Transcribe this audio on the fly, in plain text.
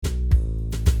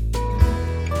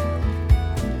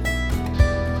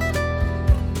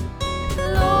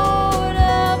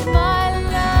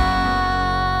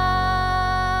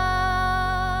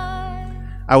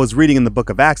I was reading in the book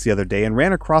of Acts the other day and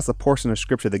ran across a portion of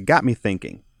scripture that got me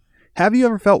thinking. Have you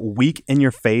ever felt weak in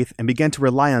your faith and began to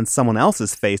rely on someone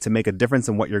else's faith to make a difference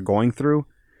in what you're going through?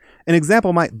 An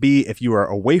example might be if you are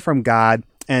away from God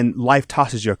and life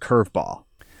tosses you a curveball.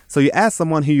 So you ask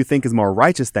someone who you think is more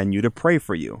righteous than you to pray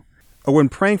for you. Or when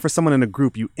praying for someone in a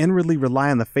group, you inwardly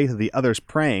rely on the faith of the others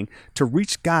praying to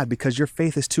reach God because your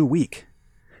faith is too weak.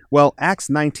 Well, Acts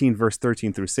 19 verse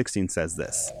 13 through 16 says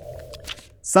this.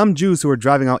 Some Jews who were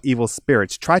driving out evil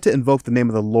spirits tried to invoke the name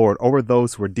of the Lord over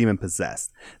those who were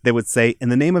demon-possessed. They would say, "In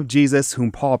the name of Jesus,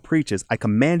 whom Paul preaches, I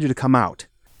command you to come out."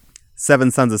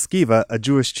 7 sons of Sceva, a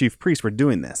Jewish chief priest, were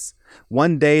doing this.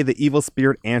 One day the evil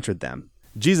spirit answered them,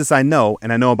 "Jesus I know,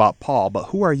 and I know about Paul, but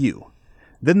who are you?"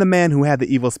 Then the man who had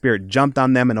the evil spirit jumped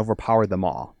on them and overpowered them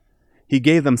all. He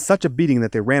gave them such a beating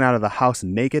that they ran out of the house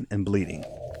naked and bleeding.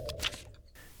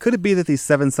 Could it be that these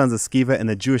 7 sons of Sceva and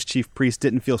the Jewish chief priest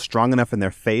didn't feel strong enough in their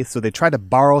faith, so they tried to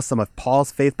borrow some of Paul's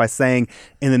faith by saying,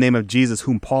 "In the name of Jesus,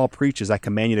 whom Paul preaches, I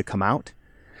command you to come out"?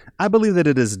 I believe that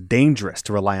it is dangerous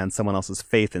to rely on someone else's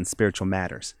faith in spiritual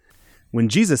matters. When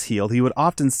Jesus healed, he would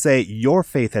often say, "Your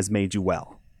faith has made you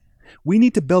well." We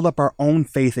need to build up our own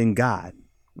faith in God.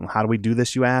 Well, how do we do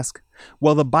this, you ask?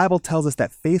 Well, the Bible tells us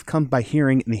that faith comes by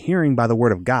hearing, and hearing by the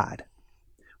Word of God.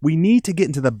 We need to get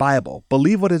into the Bible,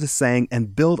 believe what it is saying,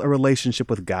 and build a relationship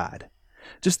with God.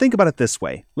 Just think about it this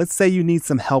way. Let's say you need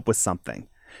some help with something.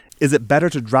 Is it better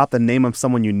to drop the name of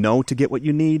someone you know to get what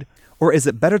you need? Or is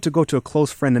it better to go to a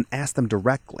close friend and ask them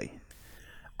directly?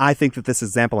 I think that this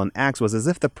example in Acts was as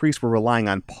if the priests were relying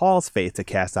on Paul's faith to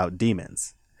cast out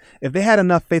demons. If they had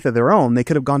enough faith of their own, they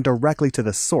could have gone directly to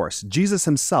the source, Jesus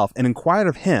himself, and inquired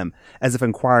of him as if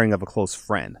inquiring of a close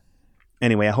friend.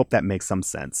 Anyway, I hope that makes some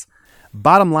sense.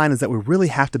 Bottom line is that we really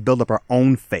have to build up our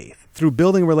own faith through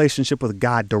building a relationship with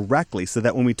God directly so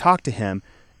that when we talk to him,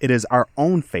 it is our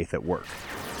own faith at work.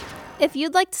 If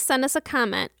you'd like to send us a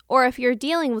comment, or if you're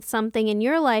dealing with something in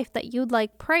your life that you'd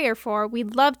like prayer for,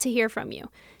 we'd love to hear from you.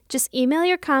 Just email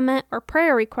your comment or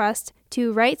prayer request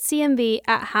to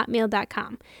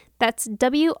writecmv@hotmail.com. That's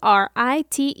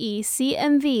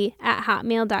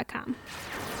WRITECMV@hotmail.com.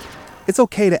 It's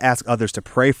okay to ask others to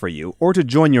pray for you or to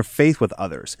join your faith with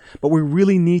others, but we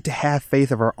really need to have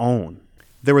faith of our own.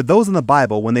 There were those in the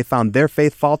Bible, when they found their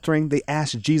faith faltering, they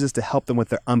asked Jesus to help them with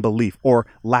their unbelief or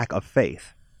lack of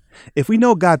faith. If we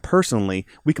know God personally,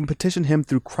 we can petition him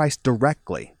through Christ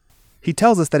directly. He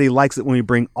tells us that he likes it when we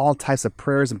bring all types of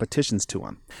prayers and petitions to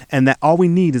him, and that all we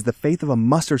need is the faith of a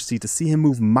mustard seed to see him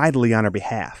move mightily on our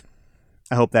behalf.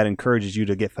 I hope that encourages you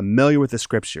to get familiar with the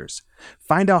scriptures.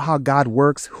 Find out how God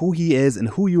works, who he is, and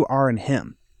who you are in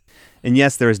him. And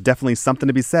yes, there is definitely something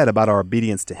to be said about our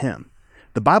obedience to him.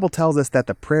 The Bible tells us that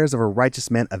the prayers of a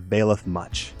righteous man availeth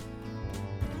much.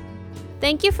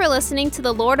 Thank you for listening to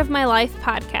the Lord of My Life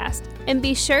podcast, and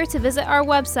be sure to visit our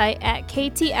website at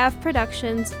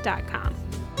ktfproductions.com.